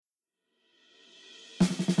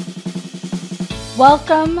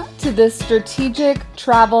Welcome to the Strategic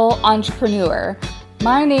Travel Entrepreneur.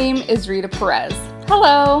 My name is Rita Perez.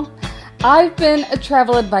 Hello. I've been a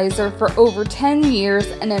travel advisor for over 10 years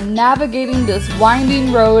and am navigating this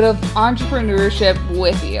winding road of entrepreneurship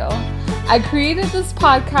with you. I created this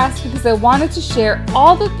podcast because I wanted to share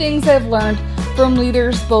all the things I've learned from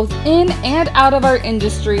leaders both in and out of our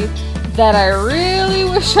industry that I really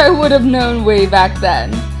wish I would have known way back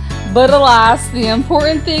then. But alas, the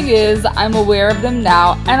important thing is I'm aware of them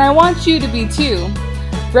now, and I want you to be too.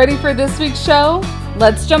 Ready for this week's show?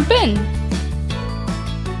 Let's jump in.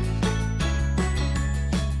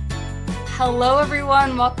 Hello,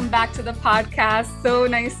 everyone. Welcome back to the podcast. So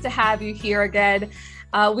nice to have you here again.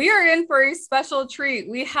 We are in for a special treat.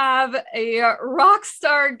 We have a rock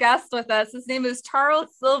star guest with us. His name is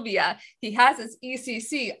Sylvia. He has his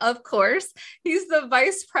ECC, of course. He's the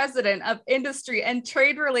Vice President of Industry and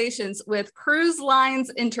Trade Relations with Cruise Lines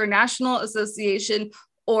International Association,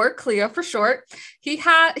 or CLIA for short. He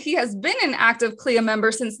has been an active CLIA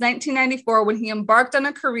member since 1994 when he embarked on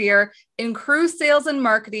a career in cruise sales and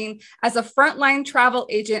marketing as a frontline travel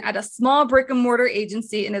agent at a small brick and mortar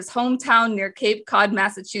agency in his hometown near Cape Cod,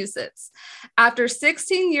 Massachusetts. After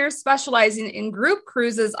 16 years specializing in group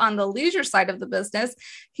cruises on the leisure side of the business,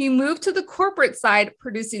 he moved to the corporate side,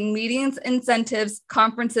 producing meetings, incentives,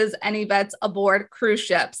 conferences, and events aboard cruise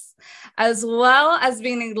ships. As well as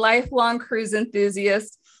being a lifelong cruise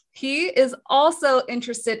enthusiast, he is also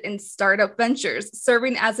interested in startup ventures,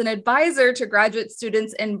 serving as an advisor to graduate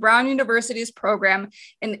students in Brown University's program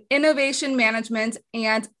in Innovation Management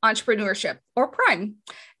and Entrepreneurship, or PRIME.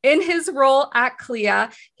 In his role at CLIA,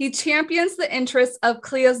 he champions the interests of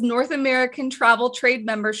CLIA's North American travel trade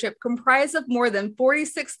membership, comprised of more than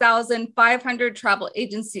 46,500 travel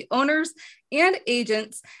agency owners and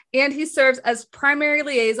agents, and he serves as primary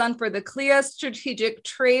liaison for the CLIA Strategic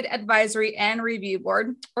Trade Advisory and Review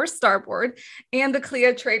Board, or STAR Board, and the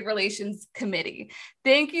CLIA Trade Relations Committee.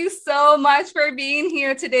 Thank you so much for being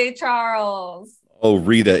here today, Charles. Oh,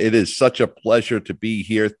 Rita, it is such a pleasure to be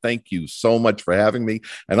here. Thank you so much for having me.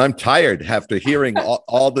 And I'm tired after hearing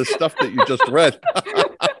all the stuff that you just read.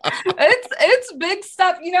 It's big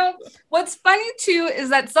stuff. You know, what's funny too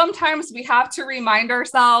is that sometimes we have to remind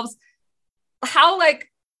ourselves how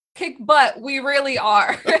kick butt we really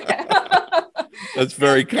are. That's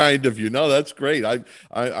very kind of you. No, that's great.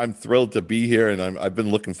 I'm thrilled to be here, and I've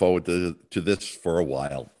been looking forward to this for a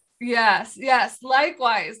while. Yes.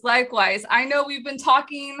 Likewise. I know we've been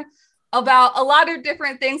talking about a lot of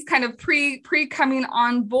different things kind of pre coming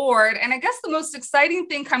on board. And I guess the most exciting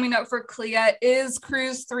thing coming up for CLIA is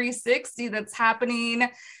Cruise 360 that's happening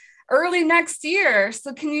early next year.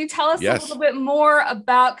 So can you tell us a little bit more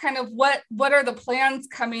about kind of what are the plans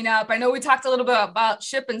coming up? I know we talked a little bit about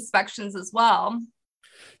ship inspections as well.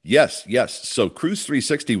 Yes. So Cruise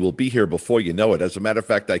 360 will be here before you know it. As a matter of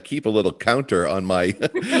fact, I keep a little counter on my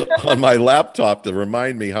on my laptop to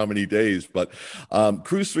remind me how many days. But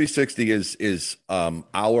Cruise 360 is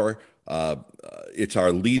our it's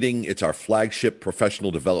our flagship professional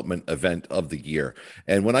development event of the year.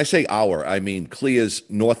 And when I say I mean CLIA's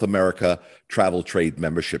North America Travel Trade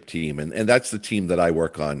Membership Team. And that's the team that I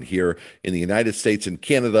work on here in the United States and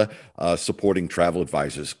Canada, supporting travel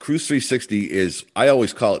advisors. Cruise 360 is, I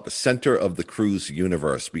always call it the center of the cruise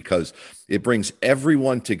universe, because it brings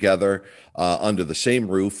everyone together under the same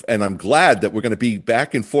roof. And I'm glad that we're going to be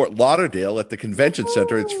back in Fort Lauderdale at the convention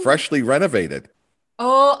center. It's freshly renovated.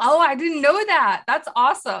 Oh, I didn't know that. That's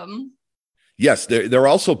awesome. Yes, they're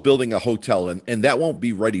also building a hotel, and that won't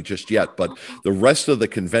be ready just yet. But the rest of the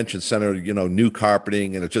convention center, new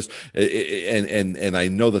carpeting, and and I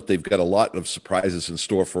know that they've got a lot of surprises in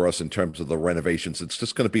store for us in terms of the renovations. It's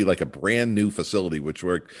just going to be like a brand new facility, which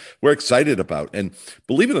we're excited about. And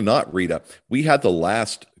believe it or not, Rita, we had the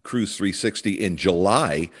last Cruise 360 in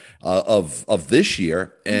July of this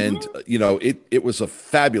year, and it was a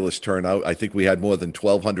fabulous turnout. I think we had more than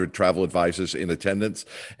 1,200 travel advisors in attendance,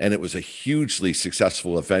 and it was a hugely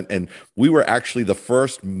successful event. And we were actually the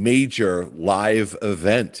first major live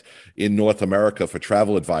event in North America for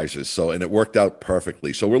travel advisors. And it worked out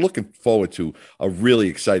perfectly. So we're looking forward to a really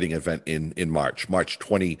exciting event in March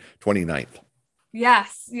 29th.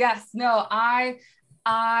 Yes. No,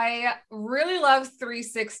 I really love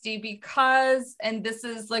 360 because, and this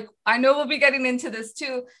is I know we'll be getting into this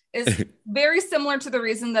too, is very similar to the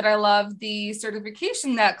reason that I love the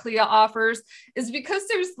certification that CLIA offers, is because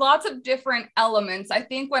there's lots of different elements. I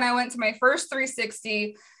think when I went to my first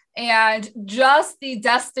 360 and just the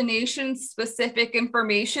destination specific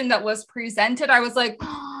information that was presented, I was like,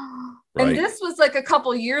 And Right. this was like a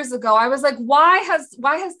couple years ago. I was like, why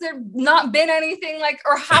has there not been anything like,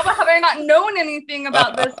 or how have I not known anything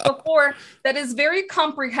about this before? That is very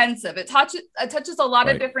comprehensive. It touches a lot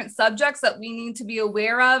of Right. different subjects that we need to be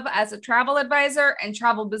aware of as a travel advisor and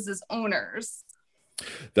travel business owners.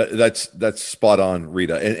 That's spot on,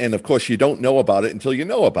 Rita. And of course, you don't know about it until you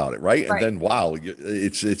know about it, right? And Right. then, wow,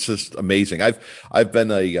 it's just amazing. I've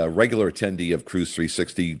been a regular attendee of Cruise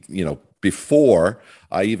 360, before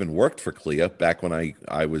I even worked for CLIA back when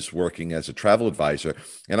I was working as a travel advisor,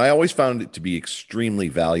 and I always found it to be extremely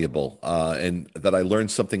valuable, and that I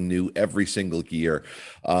learned something new every single year.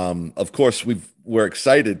 Of course, we're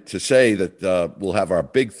excited to say that we'll have our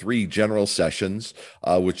big three general sessions,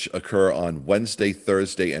 which occur on Wednesday,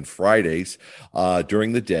 Thursday, and Fridays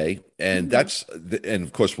during the day. And Mhm. and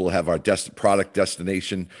of course, we'll have our product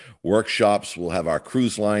destination workshops. We'll have our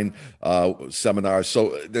cruise line seminars.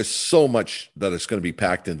 So there's so much that is going to be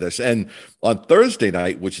packed in this. And on Thursday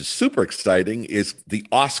night, which is super exciting, is the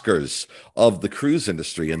Oscars of the cruise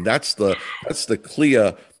industry, and that's the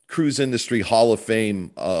CLIA Cruise Industry Hall of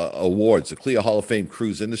Fame awards, the CLIA Hall of Fame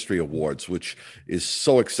Cruise Industry Awards, which is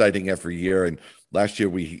so exciting every year. And last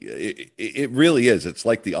year it really is. It's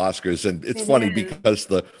like the Oscars, and it's It funny is. because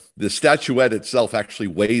the statuette itself actually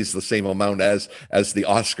weighs the same amount as the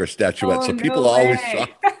Oscar statuette. Oh, So people no are always way.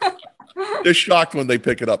 shocked. They're shocked when they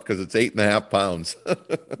pick it up because it's 8.5 pounds.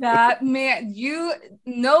 That man,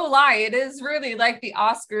 no lie, it is really like the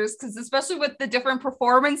Oscars because especially with the different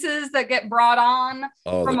performances that get brought on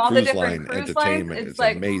Oh, the from all the cruise different line cruise lines, entertainment it's is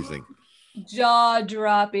like amazing. jaw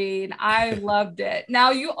dropping. I loved it.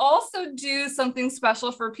 Now, you also do something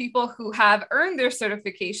special for people who have earned their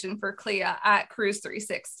certification for CLIA at Cruise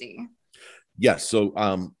 360. Yes. So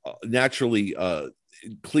naturally,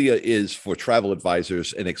 CLIA is for travel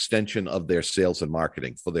advisors an extension of their sales and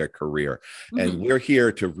marketing for their career. And Mhm. we're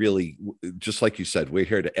here to really, just like you said, we're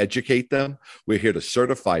here to educate them. We're here to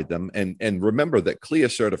certify them. And remember that CLIA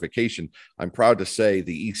certification, I'm proud to say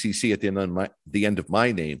the ECC at the end of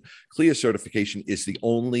my name, CLIA certification is the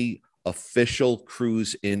only official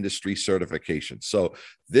cruise industry certification. So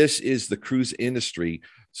this is the cruise industry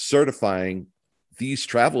certifying these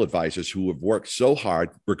travel advisors who have worked so hard,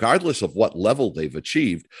 regardless of what level they've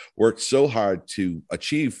achieved, worked so hard to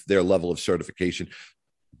achieve their level of certification.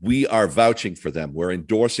 We are vouching for them. We're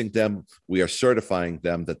endorsing them. We are certifying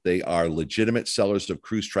them that they are legitimate sellers of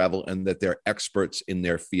cruise travel and that they're experts in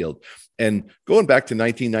their field. And going back to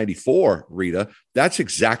 1994, Rita, that's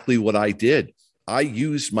exactly what I did. I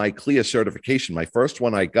used my CLIA certification. My first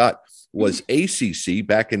one I got was ACC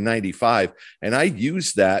back in 95. And I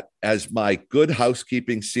used that as my good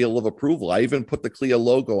housekeeping seal of approval. I even put the CLIA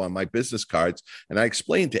logo on my business cards and I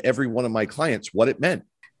explained to every one of my clients what it meant.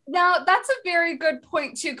 Now, that's a very good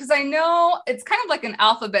point, too, because I know it's kind of like an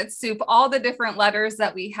alphabet soup, all the different letters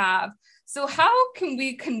that we have. So how can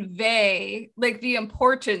we convey like the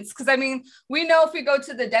importance? Because I mean, we know if we go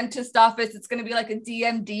to the dentist office, it's going to be like a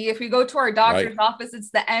DMD. If we go to our Right. doctor's office, it's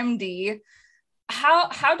the MD.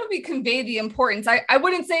 How do we convey the importance? I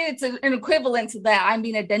wouldn't say it's an equivalent to that. I'm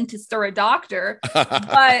being a dentist or a doctor,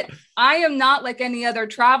 but I am not like any other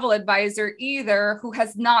travel advisor either who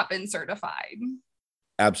has not been certified.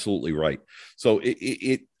 Absolutely right. So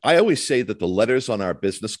I always say that the letters on our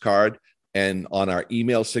business card and on our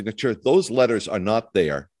email signature, those letters are not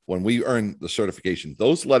there when we earn the certification.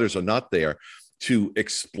 Those letters are not there to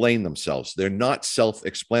explain themselves. They're not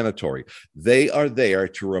self-explanatory. They are there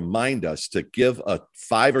to remind us to give a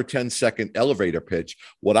 5 or 10 second elevator pitch.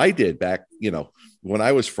 What I did back, when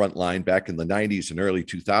I was frontline back in the 90s and early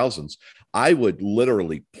 2000s, I would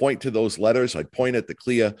literally point to those letters. I'd point at the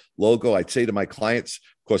CLIA logo. I'd say to my clients,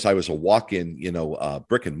 of course, I was a walk-in,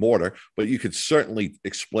 brick and mortar, but you could certainly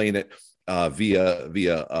explain it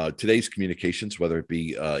via today's communications, whether it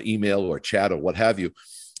be email or chat or what have you.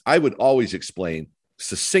 I would always explain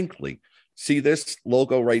succinctly. See this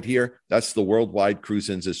logo right here? That's the Worldwide Cruise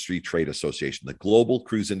Industry Trade Association, the Global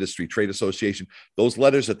Cruise Industry Trade Association. Those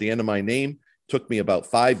letters at the end of my name took me about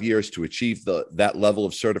 5 years to achieve that level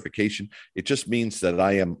of certification. It just means that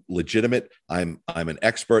I am legitimate. I'm an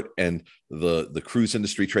expert, and the Cruise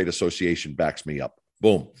Industry Trade Association backs me up.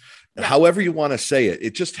 Boom. Yeah. However you want to say it,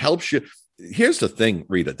 it just helps you. Here's the thing,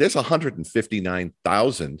 Rita. There's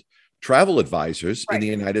 159,000 travel advisors in the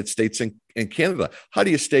United States and Canada. How do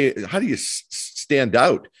you stand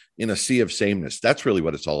out in a sea of sameness? That's really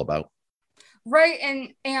what it's all about. Right.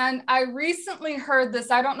 And I recently heard this,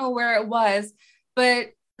 I don't know where it was, but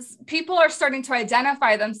people are starting to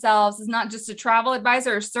identify themselves as not just a travel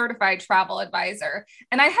advisor or certified travel advisor.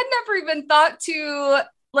 And I had never even thought to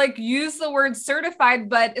like use the word certified,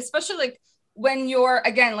 but especially like when you're,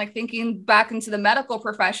 again, like thinking back into the medical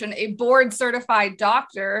profession, a board certified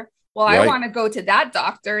doctor, well, I want to go to that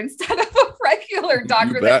doctor instead of a regular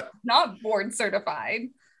doctor that's not board certified.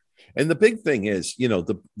 And the big thing is,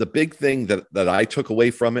 the big thing that I took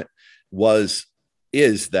away from it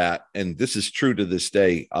is that, and this is true to this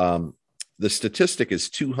day, the statistic is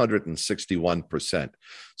 261%.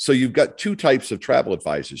 So you've got two types of travel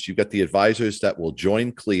advisors. You've got the advisors that will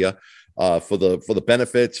join CLIA for the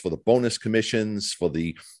benefits, for the bonus commissions, for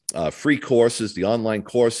the free courses, the online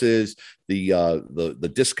courses,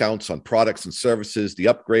 the discounts on products and services, the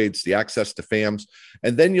upgrades, the access to FAMs.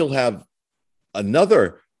 And then you'll have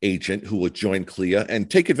another agent who will join CLIA and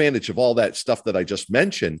take advantage of all that stuff that I just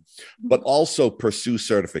mentioned, but also pursue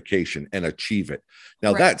certification and achieve it.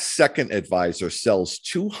 Now, that second advisor sells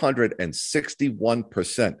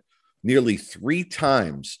 261%, nearly 3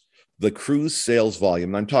 times the cruise sales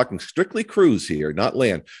volume. I'm talking strictly cruise here, not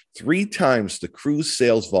land. 3 times the cruise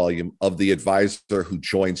sales volume of the advisor who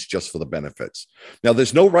joins just for the benefits. Now,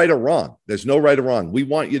 there's no right or wrong. There's no right or wrong. We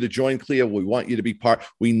want you to join CLIA. We want you to be part.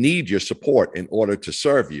 We need your support in order to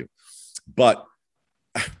serve you. But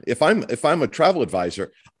if I'm a travel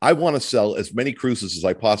advisor, I want to sell as many cruises as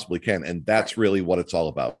I possibly can, and that's really what it's all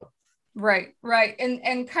about. Right.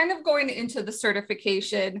 And kind of going into the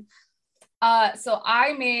certification. So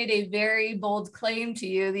I made a very bold claim to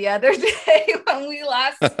you the other day when we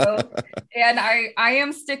last spoke, and I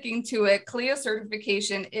am sticking to it. CLIA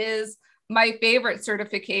certification is my favorite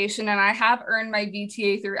certification, and I have earned my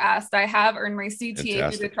VTA through AST. I have earned my CTA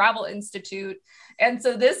through the Travel Institute. And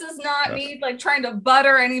so this is not me like trying to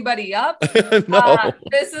butter anybody up. No.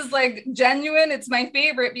 This is like genuine. It's my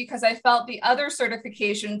favorite because I felt the other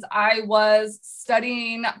certifications I was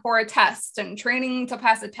studying for a test and training to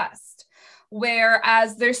pass a test.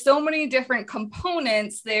 Whereas there's so many different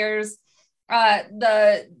components. There's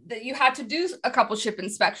that you had to do a couple ship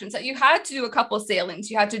inspections, that you had to do a couple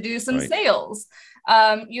sailings, you had to do some sales.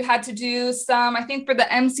 You had to do some, I think for the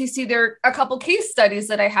MCC, there are a couple case studies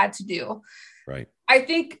that I had to do. Right. I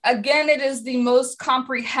think, again, it is the most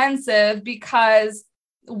comprehensive because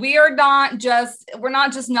we're not just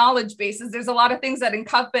knowledge bases. There's a lot of things that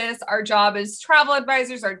encompass our job as travel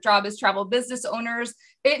advisors, our job as travel business owners.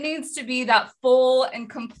 It needs to be that full and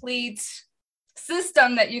complete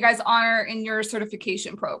system that you guys honor in your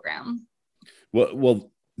certification program.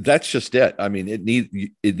 Well, that's just it. I mean, it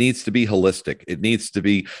needs to be holistic. It needs to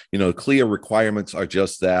be, CLIA requirements are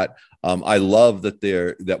just that. I love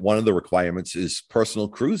that one of the requirements is personal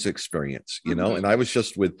cruise experience, and I was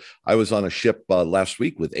on a ship last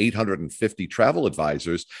week with 850 travel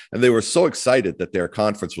advisors, and they were so excited that their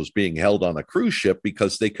conference was being held on a cruise ship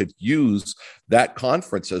because they could use that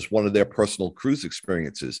conference as one of their personal cruise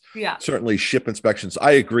experiences. Yeah. Certainly ship inspections.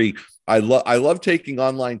 I agree. I love taking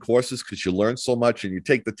online courses because you learn so much and you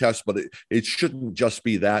take the test, but it shouldn't just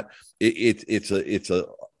be that. It's an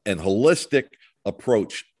holistic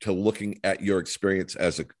approach to looking at your experience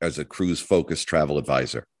as a cruise focused travel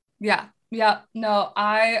advisor. Yeah. No,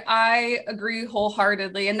 I agree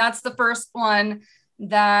wholeheartedly. And that's the first one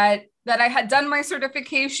that I had done my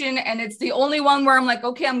certification. And it's the only one where I'm like,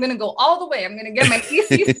 okay, I'm going to go all the way. I'm going to get my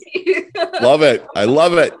ECC. Love it. I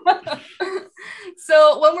love it.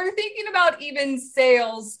 So when we're thinking about even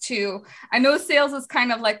sales too, I know sales is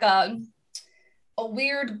kind of like a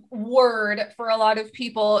weird word for a lot of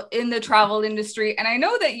people in the travel industry. And I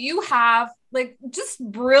know that you have like just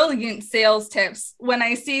brilliant sales tips when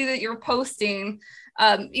I see that you're posting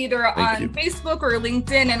either on Facebook or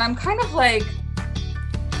LinkedIn. And I'm kind of like,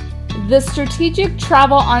 the Strategic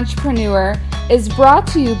Travel Entrepreneur is brought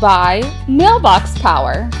to you by Mailbox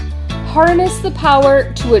Power. Harness the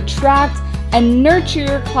power to attract and nurture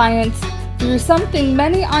your clients through something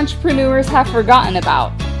many entrepreneurs have forgotten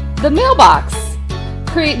about, the mailbox.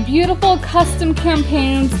 Create beautiful custom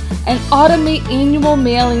campaigns and automate annual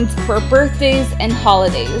mailings for birthdays and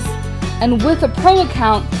holidays. And with a pro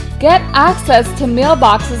account, get access to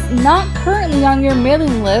mailboxes not currently on your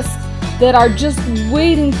mailing list that are just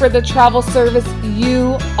waiting for the travel service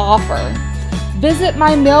you offer. Visit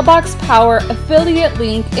my Mailbox Power affiliate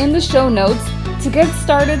link in the show notes to get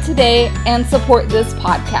started today and support this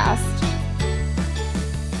podcast.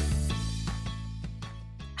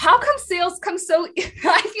 How come sales come so,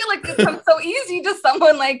 I feel like it comes so easy to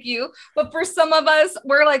someone like you, but for some of us,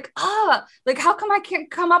 we're like, how come I can't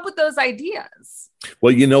come up with those ideas?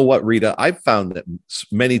 Well, you know what, Rita, I've found that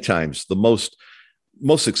many times the most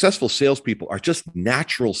successful salespeople are just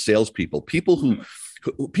natural salespeople, people who,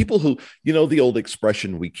 the old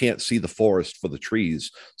expression, we can't see the forest for the trees.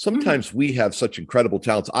 Sometimes we have such incredible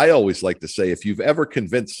talents. I always like to say, if you've ever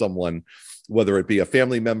convinced someone whether it be a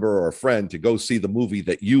family member or a friend, to go see the movie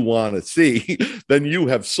that you want to see, then you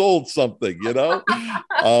have sold something, you know?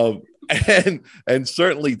 And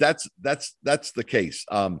certainly that's the case.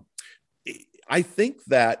 I think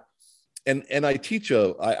that, and I teach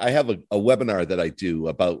I have a webinar that I do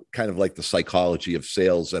about kind of like the psychology of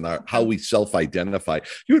sales and how we self-identify.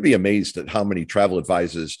 You would be amazed at how many travel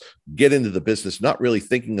advisors get into the business not really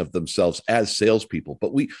thinking of themselves as salespeople,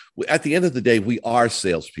 but we at the end of the day, we are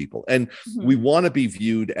salespeople, and we want to be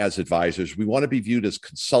viewed as advisors. We want to be viewed as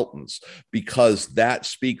consultants, because that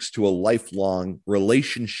speaks to a lifelong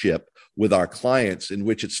relationship with our clients, in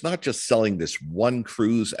which it's not just selling this one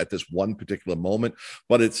cruise at this one particular moment,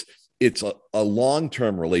 but it's a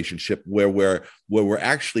long-term relationship where we're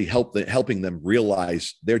actually helping them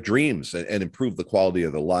realize their dreams and improve the quality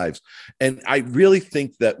of their lives. And I really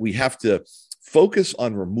think that we have to focus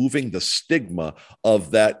on removing the stigma of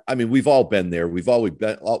that. I mean, we've all been there. We've all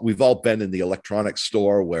been in the electronics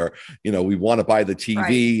store where, you know, we want to buy the TV,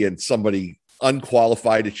 right, and somebody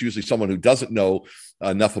unqualified, it's usually someone who doesn't know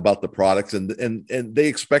enough about the products, and they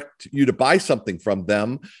expect you to buy something from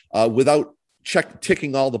them without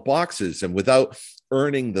ticking all the boxes and without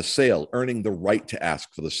earning the sale, earning the right to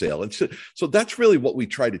ask for the sale. And so that's really what we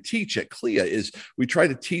try to teach at CLIA, is we try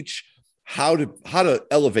to teach how to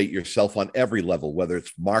elevate yourself on every level, whether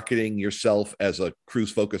it's marketing yourself as a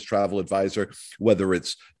cruise-focused travel advisor, whether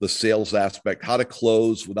it's the sales aspect, how to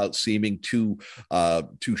close without seeming too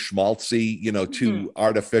schmaltzy, you know, too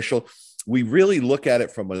artificial. We really look at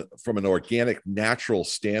it from an organic, natural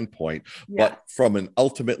standpoint, but from an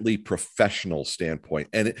ultimately professional standpoint.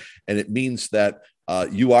 And it means that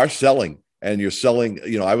you are selling, and you're selling.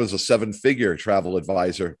 You know, I was a 7-figure travel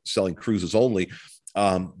advisor selling cruises only,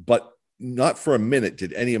 but not for a minute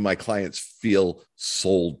did any of my clients feel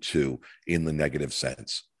sold to in the negative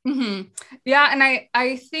sense. Yeah, and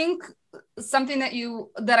I think something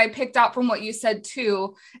that I picked out from what you said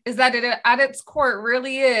too is that it, at its core, it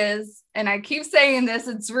really is, and I keep saying this,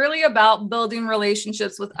 it's really about building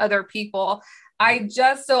relationships with other people. I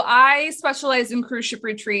specialize in cruise ship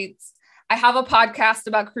retreats. I have a podcast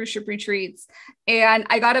about cruise ship retreats, and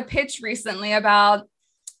I got a pitch recently about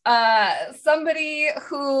somebody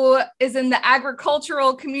who is in the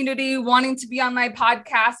agricultural community wanting to be on my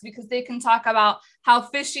podcast because they can talk about how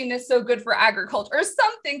fishing is so good for agriculture or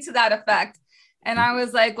something to that effect. And I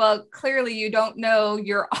was like, well, clearly you don't know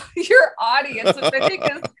your audience, which I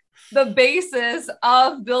think is the basis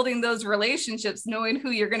of building those relationships, knowing who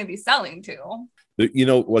you're going to be selling to. You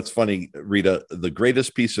know, what's funny, Rita, the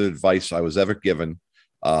greatest piece of advice I was ever given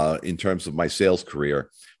in terms of my sales career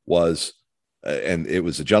was, and it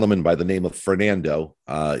was a gentleman by the name of Fernando.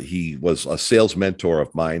 He was a sales mentor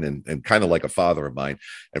of mine and kind of like a father of mine.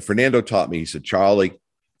 And Fernando taught me, he said, Charlie,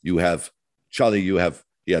 he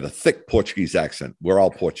had a thick Portuguese accent. We're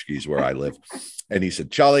all Portuguese where I live. And he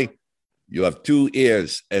said, Charlie, you have 2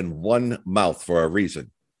 ears and 1 mouth for a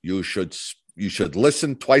reason. You should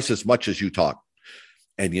listen twice as much as you talk.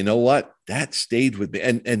 And you know what? That stayed with me.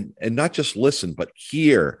 And not just listen, but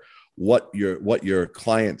hear what your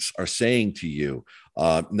clients are saying to you,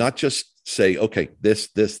 not just say, okay, this,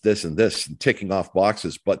 and this, and ticking off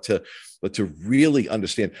boxes, but to really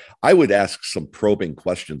understand. I would ask some probing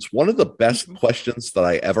questions. One of the best questions that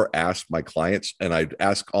I ever asked my clients, and I'd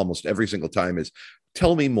ask almost every single time, is,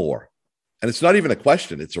 tell me more. And it's not even a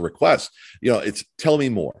question, it's a request. You know, it's tell me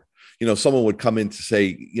more. You know, someone would come in to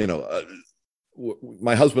say, you know,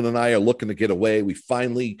 my husband and I are looking to get away. We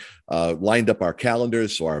finally lined up our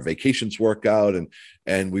calendars so our vacations work out,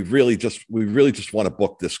 and we really just want to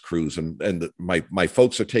book this cruise. And my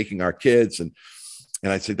folks are taking our kids, and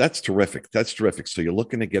I'd say, that's terrific. That's terrific. So you're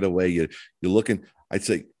looking to get away. You're looking. I'd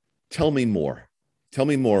say, tell me more. Tell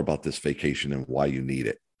me more about this vacation and why you need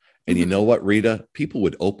it. And you know what, Rita? People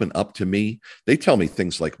would open up to me. They tell me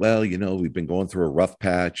things like, well, you know, we've been going through a rough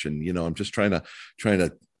patch, and you know, I'm just trying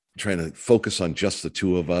to focus on just the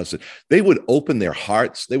 2 of us. They would open their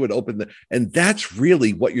hearts. They would and that's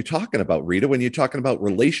really what you're talking about, Rita, when you're talking about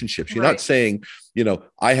relationships. You're not saying, you know,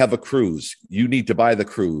 I have a cruise, you need to buy the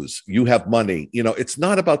cruise, you have money. You know, it's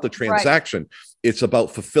not about the transaction. Right. It's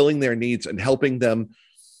about fulfilling their needs and helping them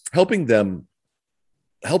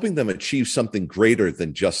achieve something greater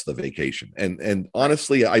than just the vacation. And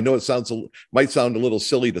honestly, I know might sound a little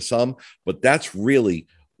silly to some, but that's really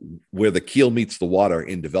where the keel meets the water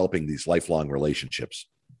in developing these lifelong relationships.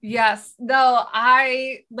 Yes, no,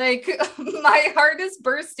 I like my heart is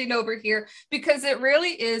bursting over here because it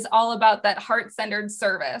really is all about that heart-centered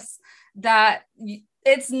service, that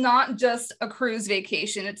it's not just a cruise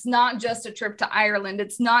vacation. It's not just a trip to Ireland.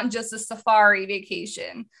 It's not just a safari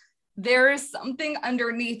vacation. there's something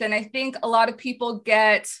underneath. And I think a lot of people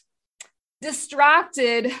get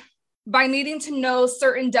distracted by needing to know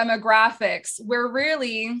certain demographics, where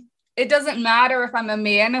really it doesn't matter if I'm a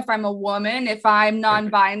man, if I'm a woman, if I'm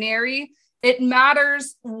non-binary. It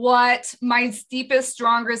matters what my deepest,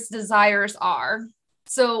 strongest desires are.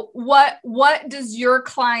 So what does your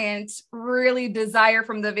client really desire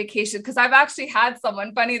from the vacation? Because I've actually had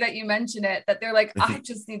someone, funny that you mention it, that they're like, I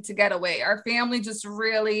just need to get away. Our family just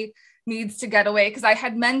really needs to get away. Because I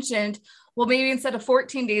had mentioned, well, maybe instead of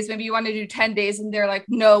 14 days, maybe you want to do 10 days. And they're like,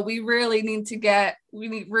 no, we really need to get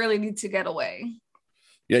away.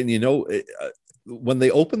 Yeah. And when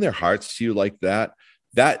they open their hearts to you like that,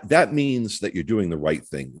 that means that you're doing the right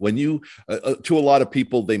thing. When you, to a lot of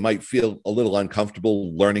people, they might feel a little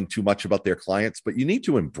uncomfortable learning too much about their clients, but you need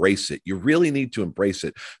to embrace it. You really need to embrace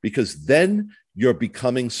it, because then you're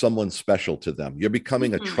becoming someone special to them. You're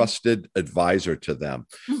becoming a trusted advisor to them.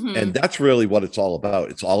 And that's really what it's all about.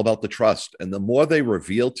 It's all about the trust. And the more they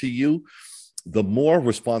reveal to you, the more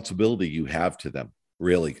responsibility you have to them.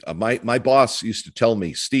 Really. My boss used to tell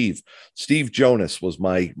me, Steve Jonas was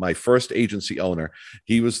my first agency owner.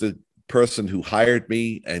 He was the person who hired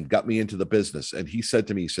me and got me into the business. And he said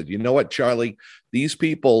to me, he said, you know what, Charlie, these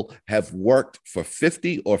people have worked for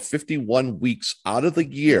 50 or 51 weeks out of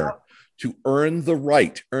the year to earn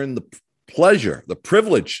the pleasure, the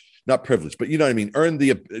privilege, not privilege, but you know what I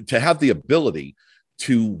mean? To have the ability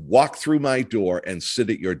to walk through my door and sit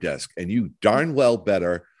at your desk. And you darn well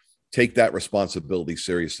better take that responsibility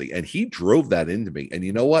seriously. And he drove that into me. And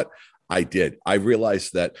you know what? I did. I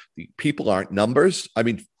realized that the people aren't numbers. I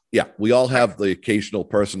mean, yeah, we all have the occasional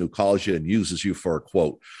person who calls you and uses you for a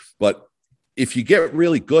quote. But if you get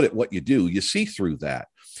really good at what you do, you see through that.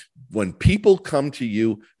 When people come to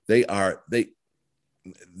you, they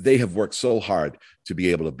have worked so hard to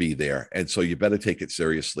be able to be there. And so you better take it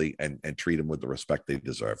seriously and treat them with the respect they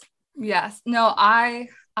deserve. Yes. No,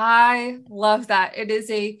 I love that. It is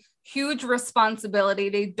a huge responsibility.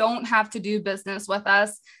 They don't have to do business with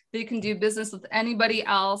us. They can do business with anybody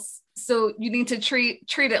else. So you need to treat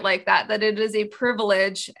it like that it is a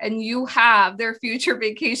privilege, and you have their future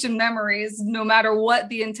vacation memories, no matter what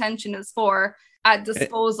the intention is for, at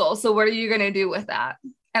disposal. So what are you going to do with that?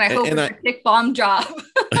 And I hope it's a kick bomb job.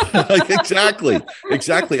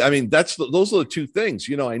 Exactly. I mean, those are the two things.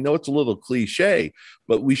 I know it's a little cliche,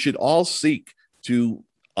 but we should all seek to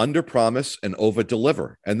under promise and over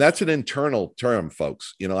deliver. And that's an internal term,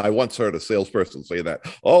 folks. I once heard a salesperson say that,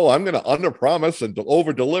 oh, I'm going to under promise and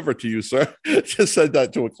over deliver to you, sir. Just said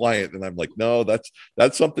that to a client. And I'm like, no, that's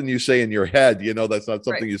something you say in your head. That's not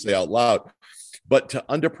something you say out loud. But to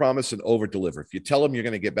under promise and over deliver. If you tell them you're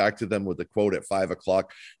going to get back to them with a quote at 5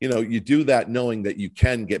 o'clock, you do that knowing that you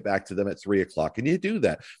can get back to them at 3 o'clock, and you do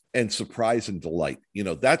that. And surprise and delight.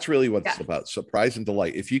 That's really what it's about. Surprise and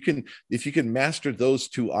delight. If you can master those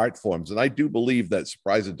two art forms, and I do believe that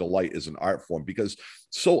surprise and delight is an art form, because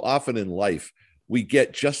so often in life we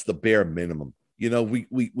get just the bare minimum. We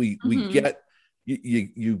get.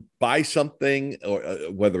 You buy something, or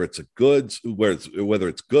whether it's goods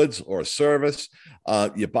or a service,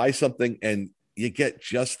 you buy something and you get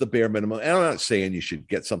just the bare minimum. And I'm not saying you should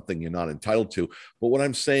get something you're not entitled to, but what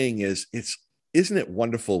I'm saying is, isn't it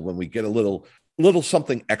wonderful when we get a little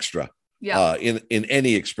something extra in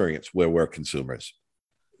any experience where we're consumers?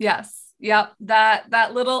 Yes. Yep.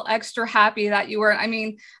 That little extra happy that you were. I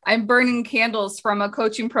mean, I'm burning candles from a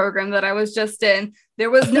coaching program that I was just in.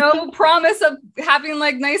 There was no promise of having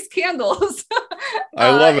like nice candles.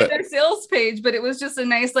 I love it. Their sales page, but it was just a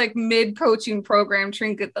nice like mid coaching program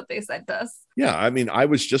trinket that they sent us. Yeah. I mean, I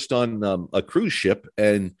was just on a cruise ship,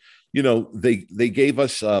 and, they gave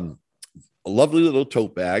us, lovely little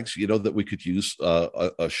tote bags, that we could use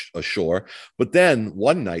ashore. But then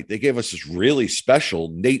one night they gave us this really special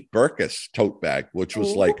Nate Berkus tote bag, which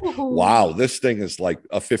was like, wow, this thing is like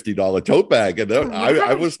a $50 tote bag. And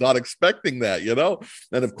I was not expecting that,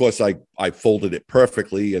 And of course I folded it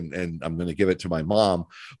perfectly, and I'm going to give it to my mom.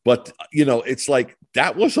 But, it's like,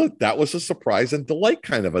 that was a surprise and delight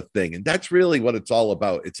kind of a thing. And that's really what it's all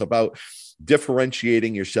about. It's about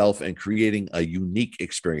differentiating yourself and creating a unique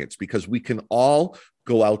experience, because we can all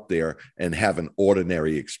go out there and have an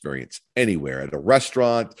ordinary experience anywhere, at a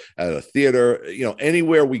restaurant, at a theater,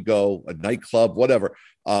 anywhere we go, a nightclub, whatever.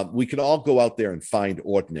 We can all go out there and find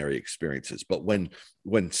ordinary experiences. But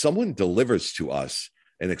when someone delivers to us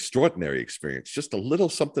an extraordinary experience, just a little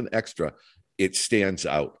something extra, it stands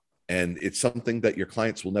out. And it's something that your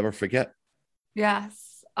clients will never forget. Yes.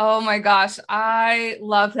 Oh my gosh. I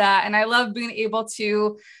love that. And I love being able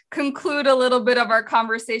to conclude a little bit of our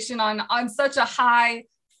conversation on such a high,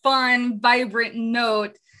 fun, vibrant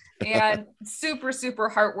note. and super, super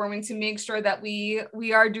heartwarming to make sure that we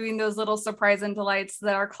are doing those little surprise and delights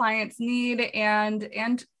that our clients need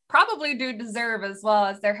and probably do deserve as well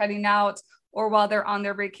as they're heading out or while they're on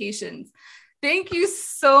their vacations. Thank you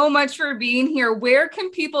so much for being here. Where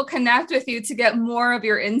can people connect with you to get more of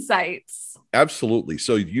your insights? Absolutely.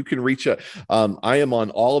 So you can reach out. I am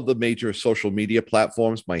on all of the major social media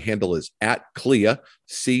platforms. My handle is @Clia,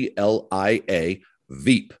 CLIA,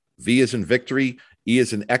 Veep. V as in victory, E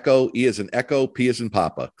as in echo, E as in echo, P as in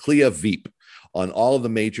Papa. Clia Veep on all of the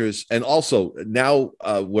majors. And also now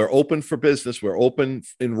we're open for business. We're open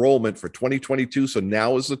enrollment for 2022. So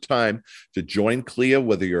now is the time to join Clia,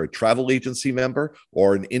 whether you're a travel agency member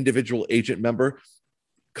or an individual agent member.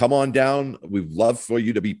 Come on down. We'd love for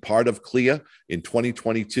you to be part of Clia in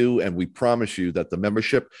 2022. And we promise you that the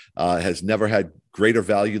membership has never had greater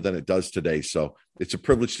value than it does today. So it's a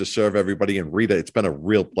privilege to serve everybody. And Rita, it's been a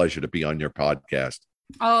real pleasure to be on your podcast.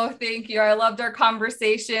 Oh, thank you. I loved our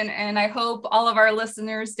conversation and I hope all of our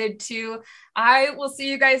listeners did too. I will see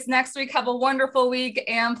you guys next week. Have a wonderful week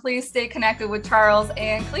and please stay connected with Charles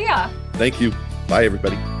and Clia. Thank you. Bye,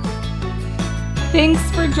 everybody. Thanks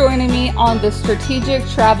for joining me on The Strategic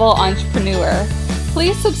Travel Entrepreneur.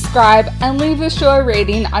 Please subscribe and leave the show a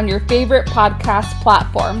rating on your favorite podcast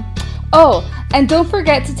platform. Oh, and don't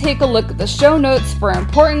forget to take a look at the show notes for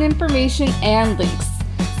important information and links.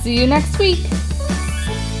 See you next week.